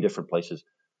in many different places,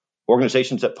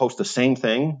 organizations that post the same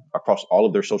thing across all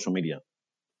of their social media.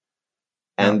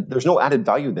 And there's no added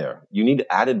value there. You need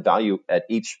added value at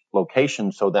each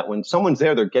location so that when someone's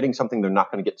there, they're getting something they're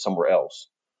not going to get somewhere else.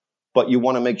 But you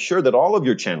want to make sure that all of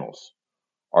your channels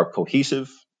are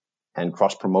cohesive and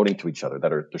cross-promoting to each other, that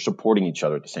they're supporting each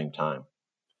other at the same time.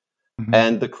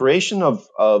 And the creation of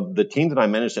the team that I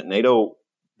managed at NATO,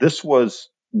 this was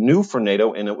new for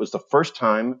NATO, and it was the first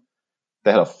time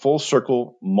they had a full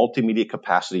circle multimedia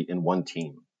capacity in one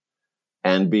team,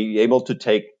 and be able to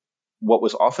take what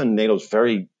was often NATO's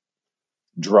very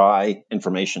dry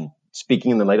information,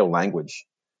 speaking in the NATO language,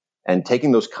 and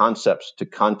taking those concepts to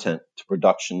content, to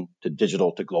production, to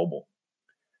digital, to global.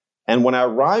 And when I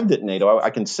arrived at NATO, I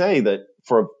can say that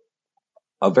for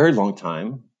a very long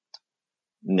time,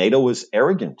 NATO was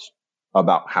arrogant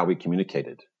about how we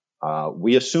communicated.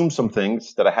 We assumed some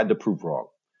things that I had to prove wrong.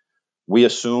 We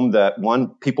assumed that,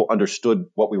 one, people understood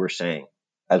what we were saying,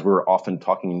 as we were often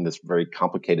talking in this very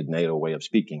complicated NATO way of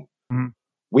speaking.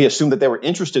 We assumed that they were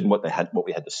interested in what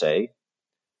we had to say,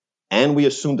 and we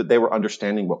assumed that they were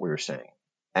understanding what we were saying.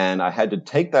 And I had to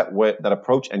take that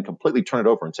approach and completely turn it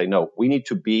over and say, no, we need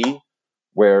to be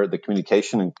where the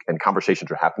communication and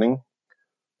conversations are happening.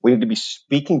 We need to be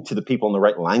speaking to the people in the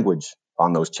right language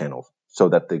on those channels so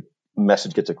that the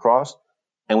message gets across.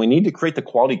 And we need to create the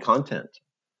quality content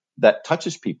that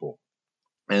touches people.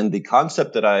 And the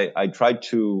concept that I tried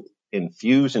to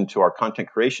infuse into our content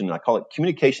creation, I call it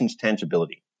communications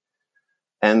tangibility.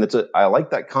 And I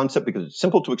like that concept because it's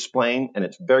simple to explain and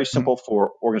it's very simple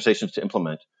for organizations to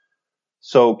implement.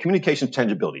 So communications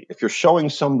tangibility, if you're showing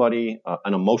somebody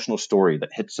an emotional story that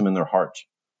hits them in their heart,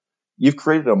 you've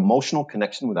created an emotional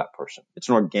connection with that person. It's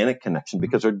an organic connection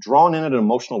because they're drawn in at an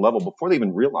emotional level before they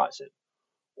even realize it.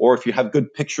 Or if you have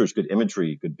good pictures, good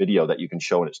imagery, good video that you can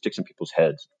show and it sticks in people's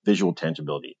heads, visual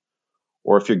tangibility.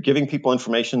 Or if you're giving people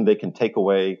information they can take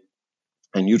away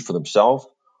and use for themselves,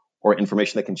 or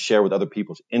information they can share with other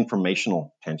people's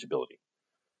informational tangibility.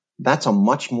 That's a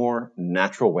much more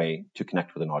natural way to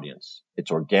connect with an audience.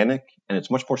 It's organic and it's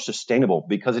much more sustainable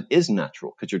because it is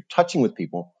natural, because you're touching with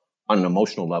people on an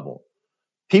emotional level.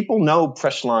 People know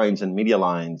press lines and media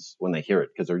lines when they hear it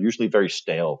because they're usually very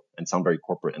stale and sound very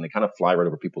corporate, and they kind of fly right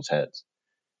over people's heads.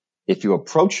 If you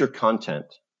approach your content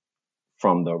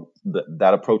from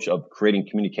that approach of creating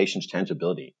communications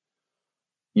tangibility,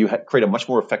 you create a much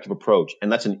more effective approach.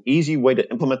 And that's an easy way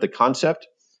to implement the concept.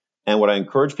 And what I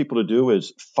encourage people to do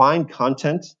is find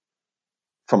content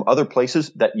from other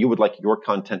places that you would like your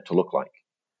content to look like,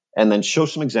 and then show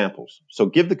some examples. So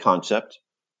give the concept,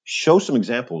 show some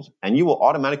examples, and you will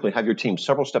automatically have your team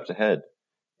several steps ahead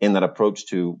in that approach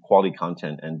to quality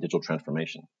content and digital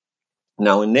transformation.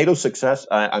 Now, in NATO's success,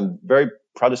 I'm very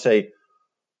proud to say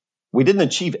we didn't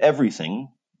achieve everything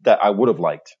that I would have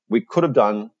liked. We could have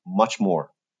done much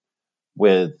more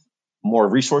with more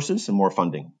resources and more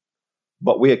funding.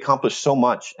 But we accomplished so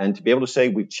much, and to be able to say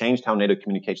we've changed how NATO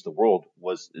communicates the world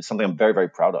is something I'm very, very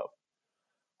proud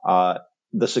of.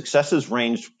 The successes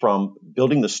ranged from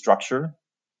building the structure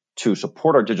to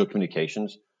support our digital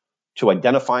communications, to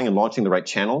identifying and launching the right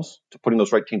channels, to putting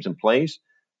those right teams in place,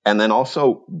 and then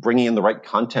also bringing in the right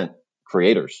content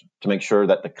creators to make sure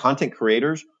that the content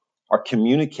creators are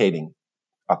communicating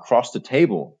across the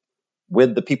table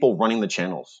with the people running the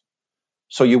channels.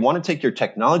 So you want to take your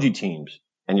technology teams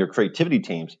and your creativity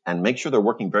teams and make sure they're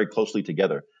working very closely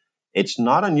together. It's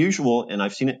not unusual, and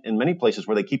I've seen it in many places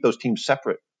where they keep those teams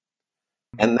separate.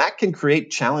 And that can create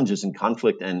challenges and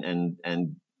conflict and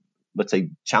let's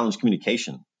say challenge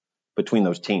communication between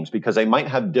those teams, because they might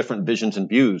have different visions and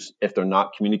views if they're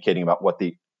not communicating about what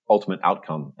the ultimate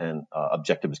outcome and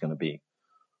objective is going to be.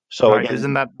 So right. Again,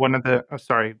 Isn't that one of the? Oh,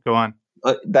 sorry, go on.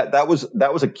 That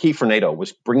was a key for NATO,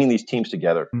 was bringing these teams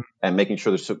together and making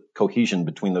sure there's cohesion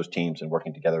between those teams and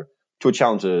working together to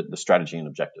challenge the strategy and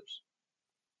objectives.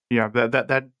 Yeah,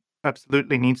 that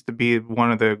absolutely needs to be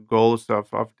one of the goals of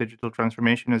digital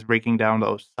transformation, is breaking down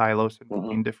those silos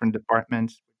between different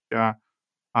departments. And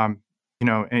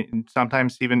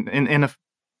sometimes even in a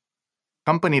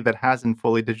company that hasn't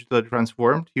fully digitally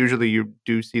transformed, usually you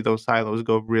do see those silos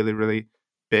go really, really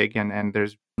big, and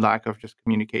there's lack of just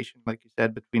communication, like you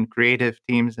said, between creative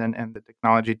teams and the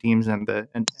technology teams and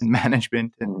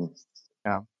management.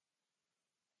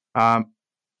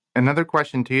 Another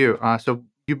question to you. So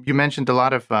you mentioned a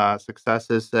lot of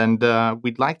successes, and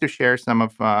we'd like to share some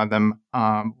of them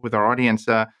with our audience.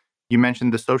 You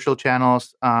mentioned the social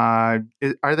channels. Are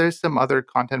there some other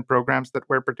content programs that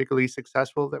were particularly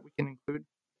successful that we can include?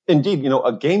 Indeed,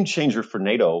 a game changer for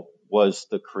NATO was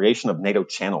the creation of NATO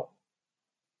Channel.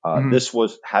 This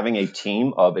was having a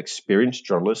team of experienced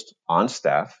journalists on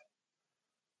staff,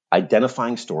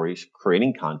 identifying stories,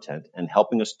 creating content, and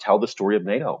helping us tell the story of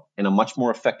NATO in a much more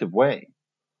effective way.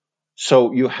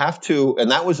 So you have to,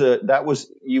 and that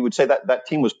was you would say that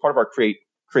team was part of our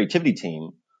creativity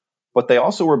team, but they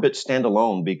also were a bit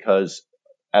standalone, because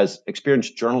as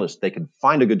experienced journalists, they could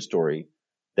find a good story,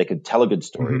 they could tell a good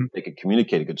story, they could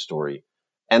communicate a good story.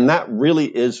 And that really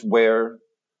is where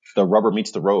the rubber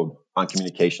meets the road on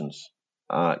communications.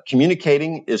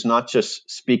 Communicating is not just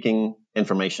speaking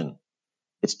information.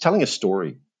 It's telling a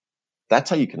story. That's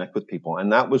how you connect with people.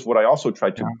 And that was what I also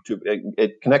tried to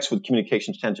it connects with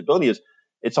communications tangibility, is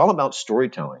it's all about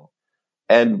storytelling.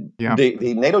 And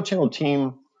the NATO Channel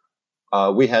team,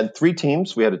 we had 3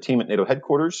 teams. We had a team at NATO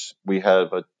headquarters. We have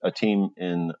a team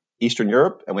in Eastern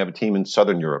Europe, and we have a team in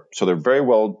Southern Europe. So they're very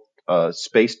well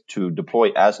spaced to deploy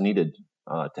as needed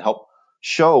to help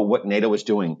show what NATO is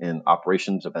doing in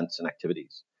operations, events, and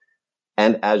activities.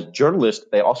 And as journalists,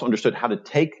 they also understood how to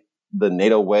take the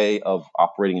NATO way of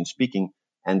operating and speaking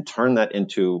and turn that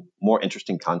into more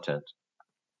interesting content.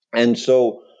 And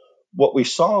so what we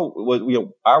saw was,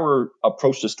 our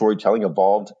approach to storytelling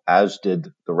evolved, as did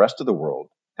the rest of the world.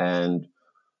 And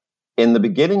in the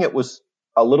beginning, it was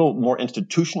a little more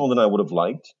institutional than I would have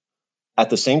liked. At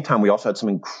the same time, we also had some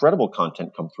incredible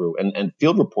content come through, and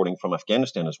field reporting from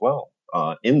Afghanistan as well,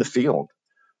 in the field,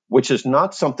 which is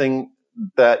not something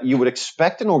that you would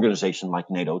expect an organization like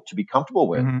NATO to be comfortable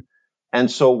with. And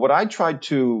so what I tried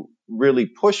to really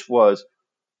push was,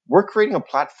 we're creating a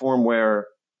platform where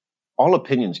all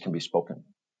opinions can be spoken.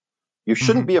 You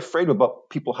shouldn't be afraid of what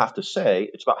people have to say.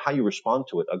 It's about how you respond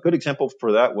to it. A good example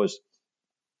for that was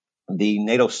the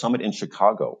NATO summit in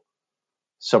Chicago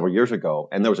several years ago.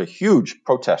 And there was a huge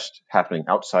protest happening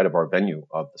outside of our venue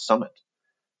of the summit.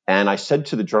 And I said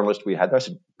to the journalist we had there, I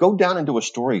said, go down and do a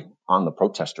story on the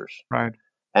protesters. Right.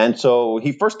 And so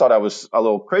he first thought I was a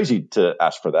little crazy to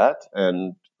ask for that.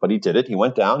 And but he did it. He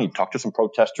went down, he talked to some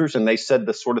protesters, and they said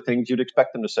the sort of things you'd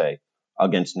expect them to say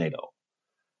against NATO.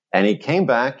 And he came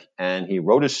back and he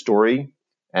wrote his story.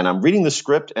 And I'm reading the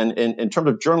script. And in terms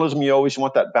of journalism, you always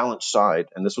want that balanced side.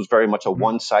 And this was very much a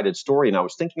one-sided story. And I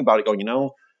was thinking about it going,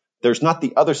 there's not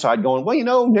the other side going,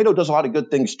 well, NATO does a lot of good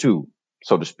things too,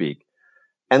 so to speak.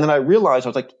 And then I realized, I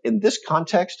was like, in this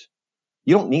context,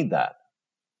 you don't need that.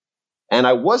 And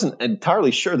I wasn't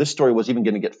entirely sure this story was even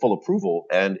going to get full approval.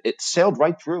 And it sailed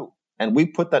right through. And we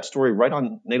put that story right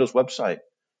on NATO's website.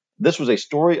 This was a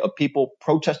story of people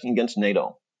protesting against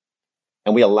NATO.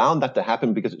 And we allowed that to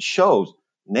happen because it shows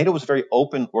NATO is a very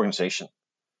open organization.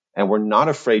 And we're not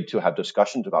afraid to have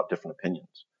discussions about different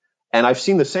opinions. And I've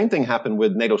seen the same thing happen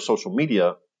with NATO social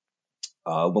media.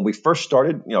 When we first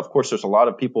started, of course, there's a lot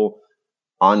of people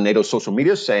on NATO social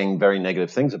media saying very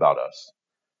negative things about us.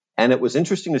 And it was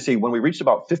interesting to see when we reached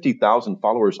about 50,000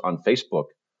 followers on Facebook,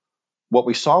 what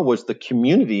we saw was the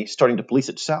community starting to police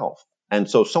itself. And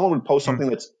so someone would post something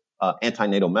that's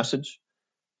anti-NATO message,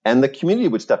 and the community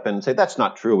would step in and say, that's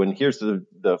not true. And here's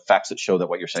the facts that show that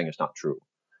what you're saying is not true.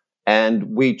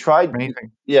 And we tried.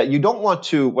 Amazing. Yeah, you don't want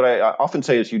to, what I often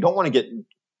say is you don't want to get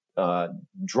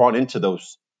drawn into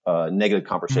those negative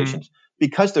conversations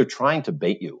because they're trying to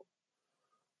bait you.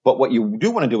 But what you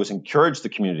do want to do is encourage the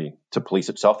community to police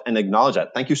itself and acknowledge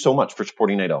that. Thank you so much for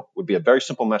supporting NATO would be a very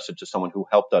simple message to someone who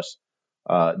helped us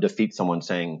defeat someone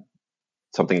saying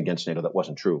something against NATO that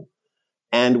wasn't true.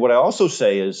 And what I also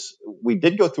say is we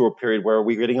did go through a period where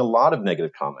we were getting a lot of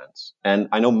negative comments. And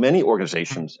I know many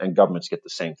organizations and governments get the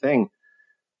same thing.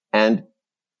 And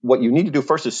what you need to do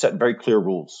first is set very clear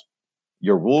rules.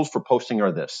 Your rules for posting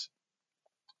are this.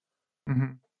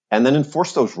 And then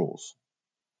enforce those rules.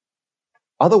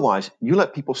 Otherwise, you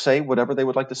let people say whatever they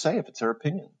would like to say if it's their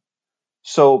opinion.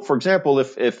 So, for example,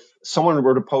 if someone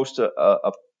were to post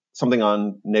something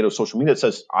on NATO social media that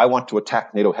says, I want to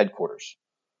attack NATO headquarters,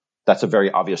 that's a very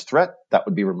obvious threat. That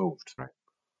would be removed. Right.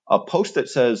 A post that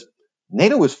says,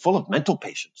 NATO is full of mental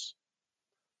patients.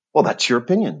 Well, that's your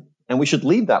opinion. And we should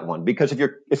leave that one because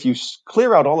if you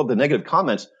clear out all of the negative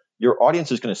comments, your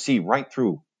audience is going to see right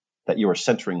through that you are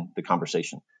centering the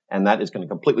conversation. And that is going to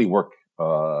completely work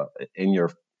in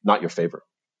not your favor.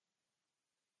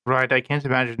 Right. I can't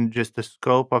imagine just the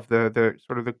scope of the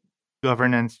sort of the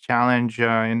governance challenge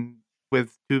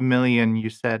with 2 million, you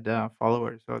said,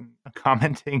 followers on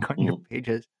commenting on your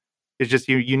pages. It's just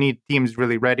you need teams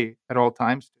really ready at all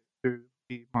times to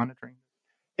be monitoring.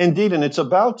 Indeed, and it's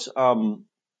about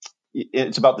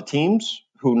the teams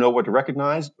who know what to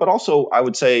recognize, but also I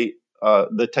would say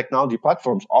the technology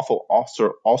platforms also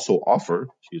offer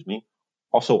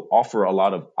a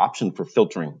lot of option for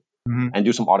filtering and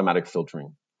do some automatic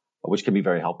filtering, which can be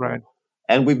very helpful. Right.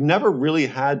 And we've never really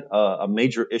had a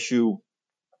major issue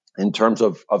in terms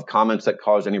of comments that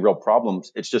cause any real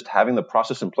problems. It's just having the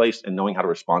process in place and knowing how to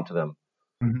respond to them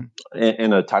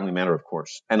in a timely manner, of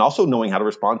course, and also knowing how to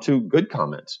respond to good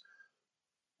comments.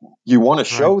 You want to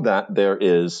show that there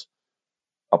is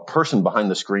a person behind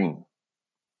the screen.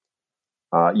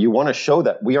 You want to show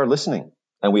that we are listening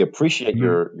and we appreciate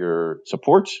your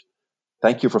support.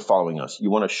 Thank you for following us. You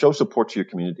want to show support to your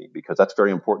community because that's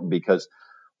very important because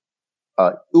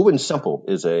Uwe Semple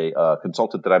is a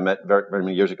consultant that I met very, very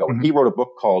many years ago. And he wrote a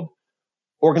book called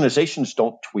Organizations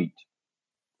Don't Tweet.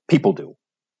 People do.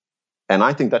 And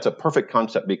I think that's a perfect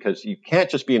concept because you can't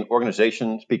just be an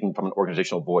organization speaking from an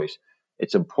organizational voice.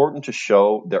 It's important to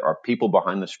show there are people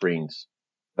behind the screens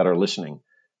that are listening.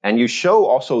 And you show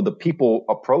also the people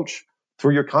approach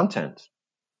through your content.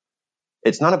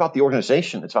 It's not about the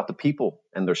organization. It's about the people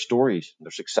and their stories, and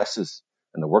their successes,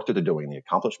 and the work that they're doing, the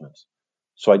accomplishments.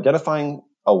 So identifying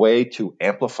a way to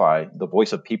amplify the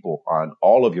voice of people on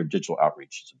all of your digital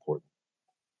outreach is important.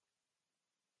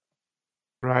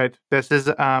 Right. This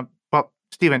is,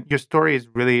 Stephen, your story is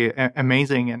really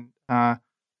amazing. And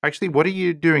actually, what are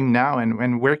you doing now?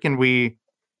 And where can we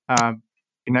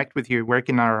connect with you? Where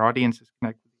can our audiences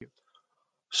connect with you?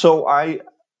 So I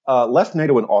left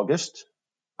NATO in August.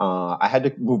 I had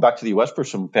to move back to the U.S. for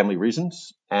some family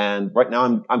reasons. And right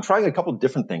now I'm trying a couple of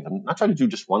different things. I'm not trying to do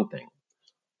just one thing.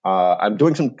 I'm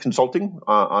doing some consulting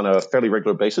on a fairly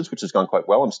regular basis, which has gone quite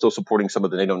well. I'm still supporting some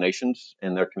of the NATO nations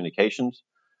in their communications.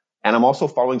 And I'm also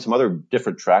following some other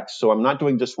different tracks. So I'm not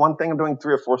doing just one thing. I'm doing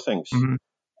 3 or 4 things.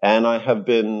 And I have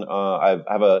been, I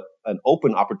have an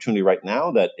open opportunity right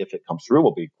now that if it comes through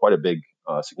will be quite a big,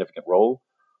 significant role.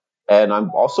 And I'm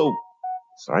also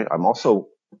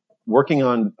working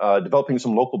on developing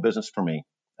some local business for me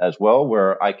as well,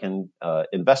 where I can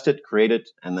invest it, create it,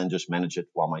 and then just manage it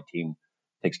while my team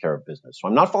takes care of business. So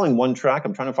I'm not following one track.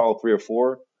 I'm trying to follow 3 or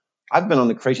 4. I've been on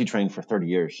the crazy train for 30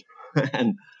 years.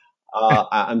 And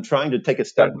I'm trying to take a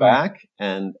step back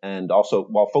and also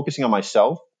while focusing on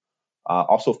myself,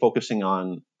 also focusing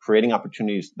on creating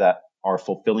opportunities that are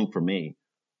fulfilling for me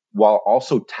while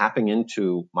also tapping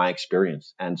into my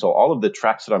experience. And so all of the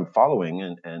tracks that I'm following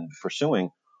and pursuing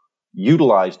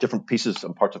utilize different pieces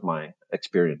and parts of my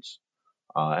experience.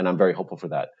 And I'm very hopeful for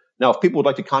that. Now, if people would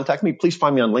like to contact me, please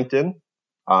find me on LinkedIn.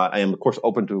 I am, of course,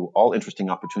 open to all interesting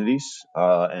opportunities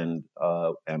and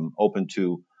am open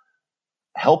to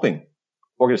helping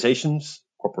organizations,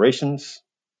 corporations,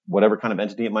 whatever kind of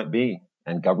entity it might be,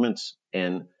 and governments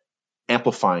in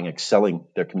amplifying, excelling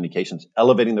their communications,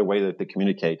 elevating their way that they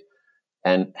communicate,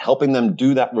 and helping them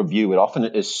do that review. It often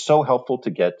is so helpful to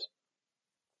get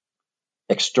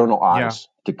external eyes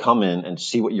to come in and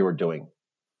see what you are doing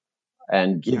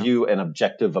and give you an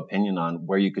objective opinion on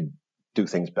where you could do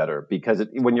things better. Because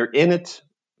when you're in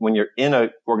an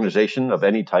organization of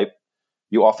any type,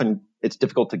 it's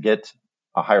difficult to get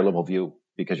a higher level view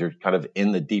because you're kind of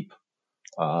in the deep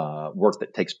work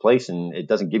that takes place, and it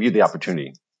doesn't give you the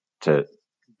opportunity to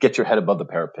get your head above the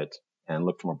parapet and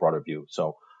look from a broader view.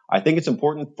 So I think it's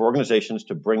important for organizations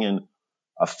to bring in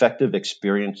effective,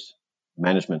 experienced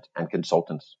management and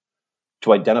consultants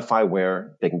to identify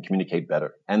where they can communicate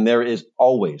better. And there is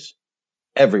always,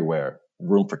 everywhere,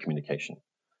 room for communication.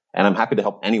 And I'm happy to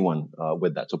help anyone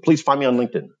with that. So please find me on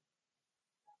LinkedIn.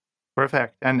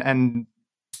 Perfect. And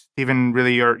Stephen,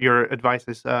 really, your advice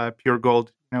is pure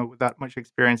gold. With that much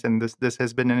experience, and this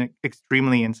has been an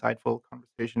extremely insightful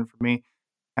conversation for me.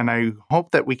 And I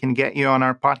hope that we can get you on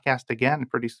our podcast again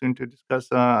pretty soon to discuss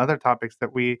other topics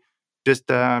that we just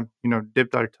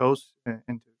dipped our toes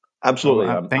into. Absolutely.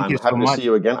 So, I'm happy so to see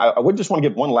you again. I would just want to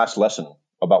give one last lesson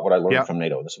about what I learned from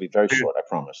NATO. This will be very short, I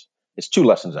promise. It's 2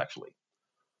 lessons, actually.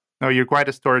 No, you're quite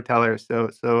a storyteller, so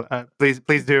please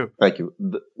do. Thank you.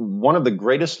 One of the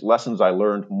greatest lessons I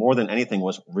learned more than anything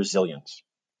was resilience.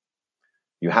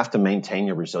 You have to maintain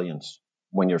your resilience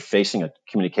when you're facing a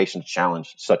communications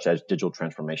challenge such as digital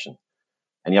transformation.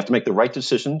 And you have to make the right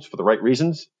decisions for the right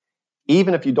reasons,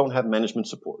 even if you don't have management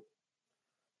support.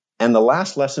 And the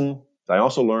last lesson that I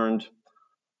also learned,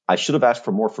 I should have asked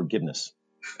for more forgiveness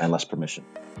and less permission.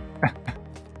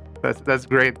 That's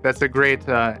great. That's a great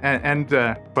end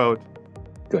quote.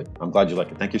 Good. I'm glad you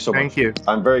like it. Thank you so much. Thank you.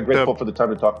 I'm very grateful for the time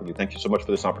to talk with you. Thank you so much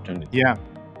for this opportunity. Yeah.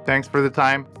 Thanks for the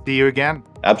time. See you again.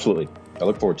 Absolutely. I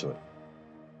look forward to it.